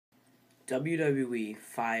WWE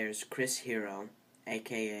fires Chris Hero,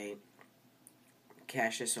 aka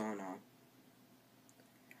Cassius Ohno.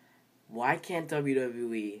 Why can't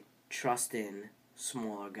WWE trust in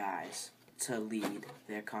smaller guys to lead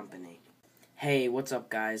their company? Hey, what's up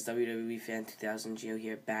guys? WWE Fan 2000 Geo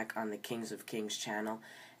here, back on the Kings of Kings channel,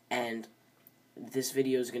 and this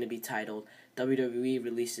video is going to be titled WWE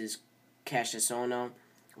releases Cassius Ohno.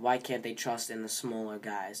 Why can't they trust in the smaller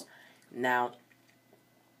guys? Now,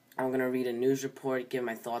 I'm going to read a news report, give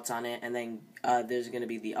my thoughts on it, and then there's going to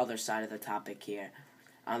be the other side of the topic here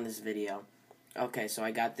on this video. Okay, so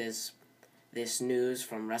I got this news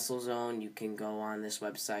from WrestleZone. You can go on this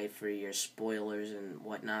website for your spoilers and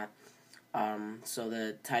whatnot. So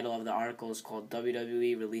the title of the article is called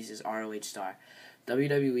WWE releases ROH star.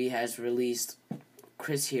 WWE has released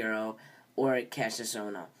Chris Hero, or Cassius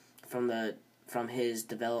Ohno, from his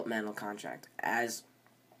developmental contract. As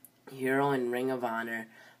Hero in Ring of Honor,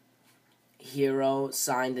 Hero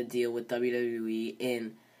signed a deal with WWE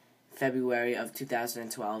in February of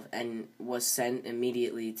 2012 and was sent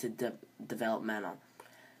immediately to developmental.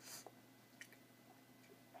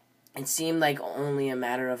 It seemed like only a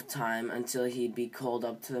matter of time until he'd be called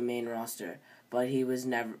up to the main roster, but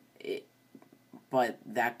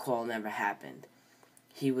that call never happened.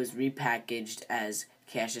 He was repackaged as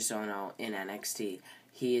Cassius Ohno in NXT.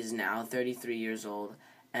 He is now 33 years old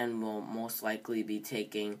and will most likely be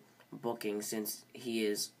taking booking since he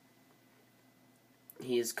is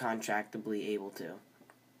contractably able to.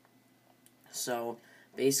 So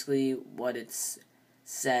basically what it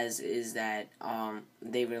says is that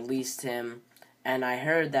they released him, and I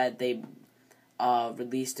heard that they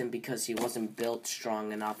released him because he wasn't built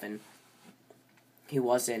strong enough and he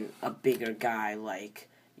wasn't a bigger guy like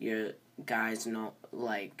your guys,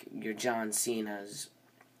 like your John Cena's,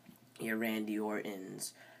 your Randy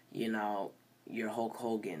Orton's, your Hulk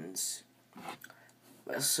Hogan's.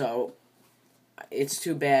 So it's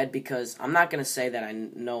too bad, because I'm not going to say that I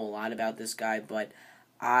know a lot about this guy, but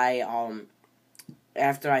after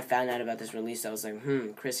I found out about this release, I was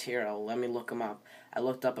like, Chris Hero, let me look him up. I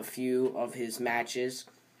looked up a few of his matches,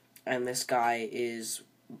 and this guy is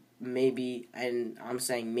maybe, and I'm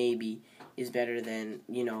saying maybe, is better than,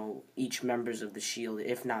 each members of the Shield,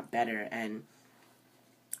 if not better, and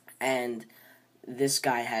this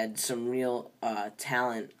guy had some real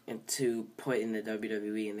talent to put in the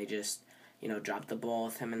WWE, and they just, dropped the ball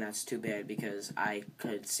with him, and that's too bad, because I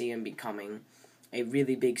could see him becoming a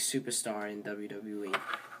really big superstar in WWE.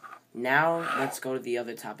 Now, let's go to the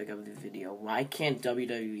other topic of the video. Why can't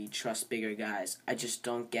WWE trust bigger guys? I just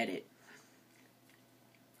don't get it.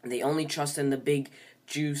 They only trust in the big,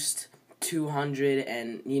 juiced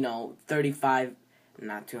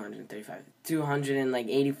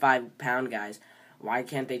 285-pound guys. Why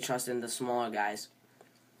can't they trust in the smaller guys?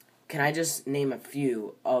 Can I just name a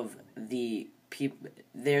few of the people?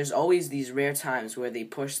 There's always these rare times where they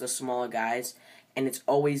push the smaller guys, and it's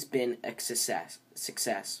always been a success.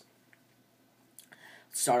 Let's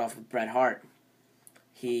start off with Bret Hart.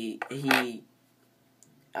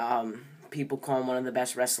 People call him one of the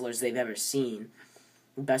best wrestlers they've ever seen.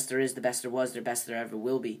 The best there is, the best there was, the best there ever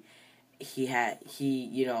will be. He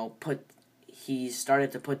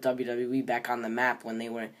started to put WWE back on the map when they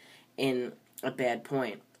were in a bad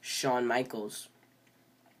point. Shawn Michaels.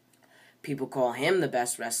 People call him the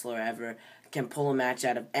best wrestler ever. Can pull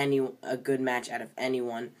a good match out of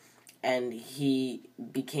anyone, and he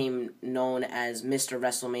became known as Mr.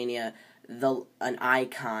 WrestleMania, an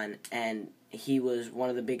icon, and he was one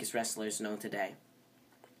of the biggest wrestlers known today.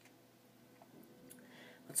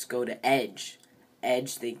 Let's go to Edge.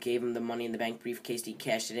 Edge, they gave him the Money in the Bank briefcase. He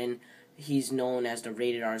cashed it in. He's known as the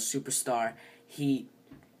Rated R superstar. He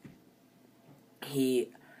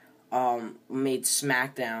made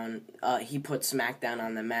SmackDown. He put SmackDown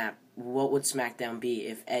on the map. What would SmackDown be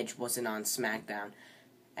if Edge wasn't on SmackDown?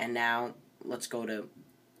 And now let's go to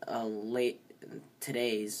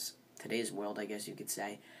today's world, I guess you could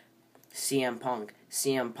say. CM Punk.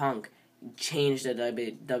 CM Punk changed the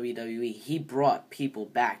WWE. He brought people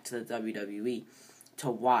back to the WWE to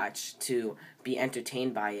watch, to be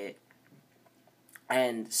entertained by it.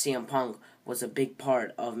 And CM Punk was a big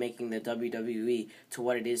part of making the WWE to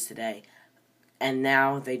what it is today. And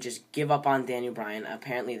now they just give up on Daniel Bryan.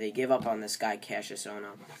 Apparently they give up on this guy, Cassius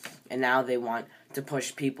Ohno. And now they want to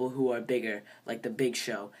push people who are bigger, like The Big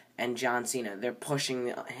Show and John Cena. They're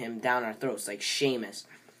pushing him down our throats, like Sheamus.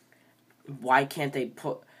 Why can't they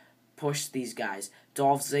push these guys?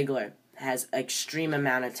 Dolph Ziggler has an extreme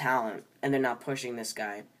amount of talent, and they're not pushing this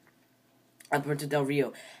guy. Alberto Del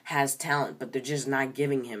Rio has talent, but they're just not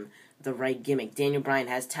giving him the right gimmick. Daniel Bryan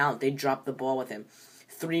has talent. They dropped the ball with him.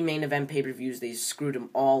 3 main event pay-per-views, they screwed him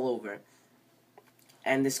all over.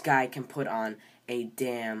 And this guy can put on a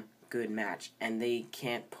damn good match. And they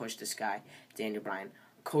can't push this guy, Daniel Bryan.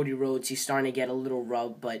 Cody Rhodes, he's starting to get a little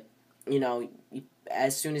rub, but, you know,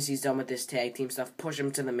 as soon as he's done with this tag team stuff, push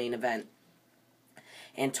him to the main event.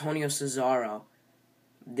 Antonio Cesaro,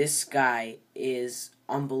 this guy is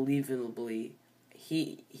unbelievably,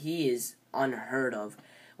 he is unheard of.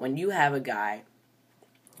 When you have a guy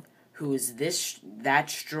who is that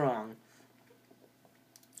strong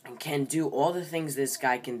and can do all the things this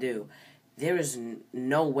guy can do, there is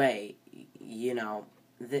no way, you know,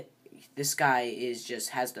 that this guy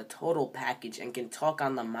has the total package and can talk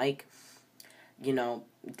on the mic, you know,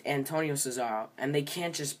 Antonio Cesaro. And they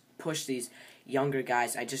can't just push these younger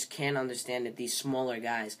guys. I just can't understand it, these smaller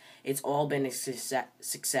guys. It's all been a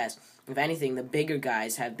success. If anything, the bigger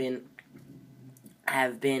guys have been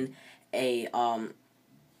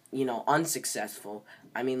unsuccessful.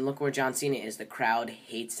 I mean, look where John Cena is. The crowd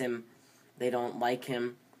hates him. They don't like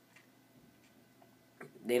him.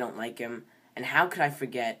 And how could I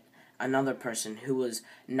forget another person who was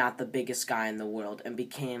not the biggest guy in the world and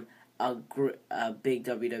became a big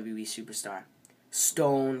WWE superstar?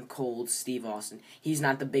 Stone Cold Steve Austin. He's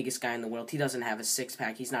not the biggest guy in the world. He doesn't have a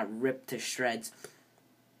six-pack. He's not ripped to shreds.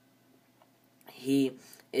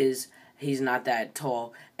 He's not that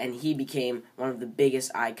tall, and he became one of the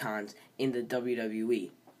biggest icons in the WWE.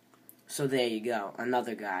 So there you go,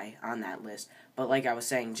 another guy on that list. But like I was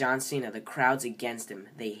saying, John Cena, the crowd's against him.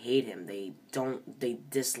 They hate him. They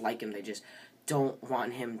dislike him. They just don't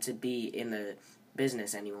want him to be in the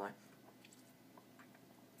business anymore.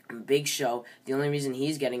 Big Show, the only reason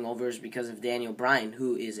he's getting over is because of Daniel Bryan,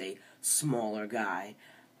 who is a smaller guy.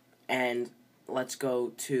 And let's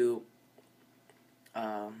go to,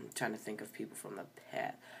 I'm trying to think of people from the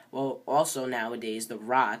past. Well, also nowadays, The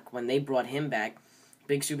Rock, when they brought him back,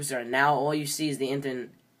 big superstar, now all you see is the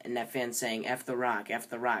internet fans saying, F The Rock, F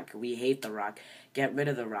The Rock, we hate The Rock, get rid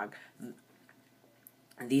of The Rock.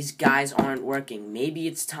 These guys aren't working. Maybe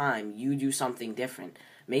it's time you do something different.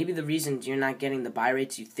 Maybe the reason you're not getting the buy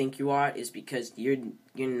rates you think you are is because you're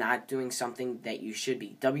not doing something that you should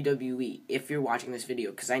be. WWE, if you're watching this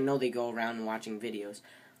video, because I know they go around watching videos,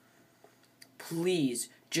 please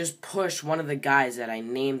just push one of the guys that I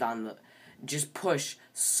named just push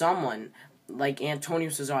someone like Antonio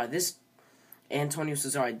Cesaro. Antonio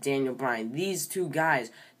Cesaro, Daniel Bryan, these two guys,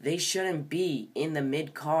 they shouldn't be in the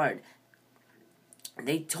mid-card.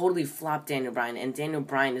 They totally flopped Daniel Bryan, and Daniel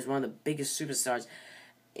Bryan is one of the biggest superstars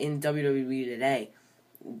in WWE today.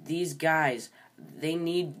 These guys, they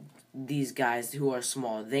need these guys who are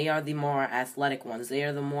small. They are the more athletic ones. They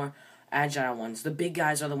are the more agile ones. The big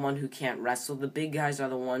guys are the ones who can't wrestle. The big guys are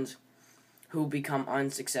the ones who become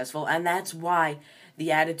unsuccessful. And that's why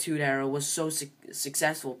the Attitude Era was so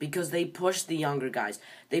successful, because they pushed the younger guys.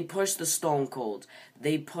 They pushed the Stone Colds.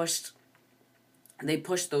 They pushed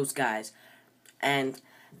those guys. And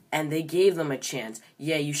they gave them a chance.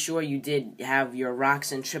 Yeah, you did have your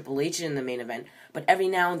Rocks and Triple H in the main event, but every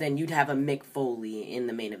now and then you'd have a Mick Foley in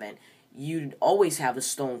the main event. You'd always have a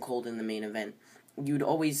Stone Cold in the main event. You'd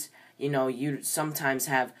always, you'd sometimes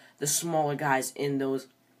have the smaller guys in those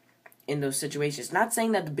situations. Not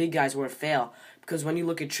saying that the big guys were a fail, because when you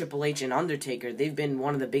look at Triple H and Undertaker, they've been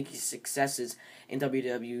one of the biggest successes in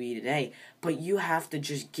WWE today. But you have to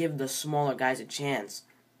just give the smaller guys a chance.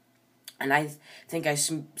 And I think I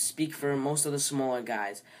speak for most of the smaller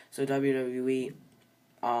guys. So WWE,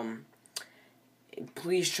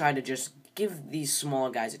 please try to just give these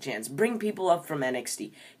smaller guys a chance. Bring people up from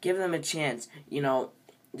NXT. Give them a chance.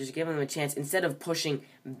 Just give them a chance. Instead of pushing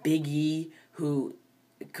Big E, who,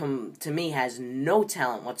 to me, has no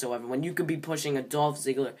talent whatsoever, when you could be pushing a Dolph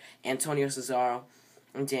Ziggler, Antonio Cesaro,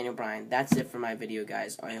 and Daniel Bryan. That's it for my video,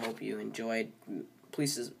 guys. I hope you enjoyed.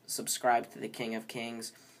 Please subscribe to the King of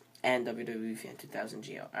Kings and WWE Fan 2000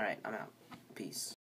 Geo. Alright, I'm out. Peace.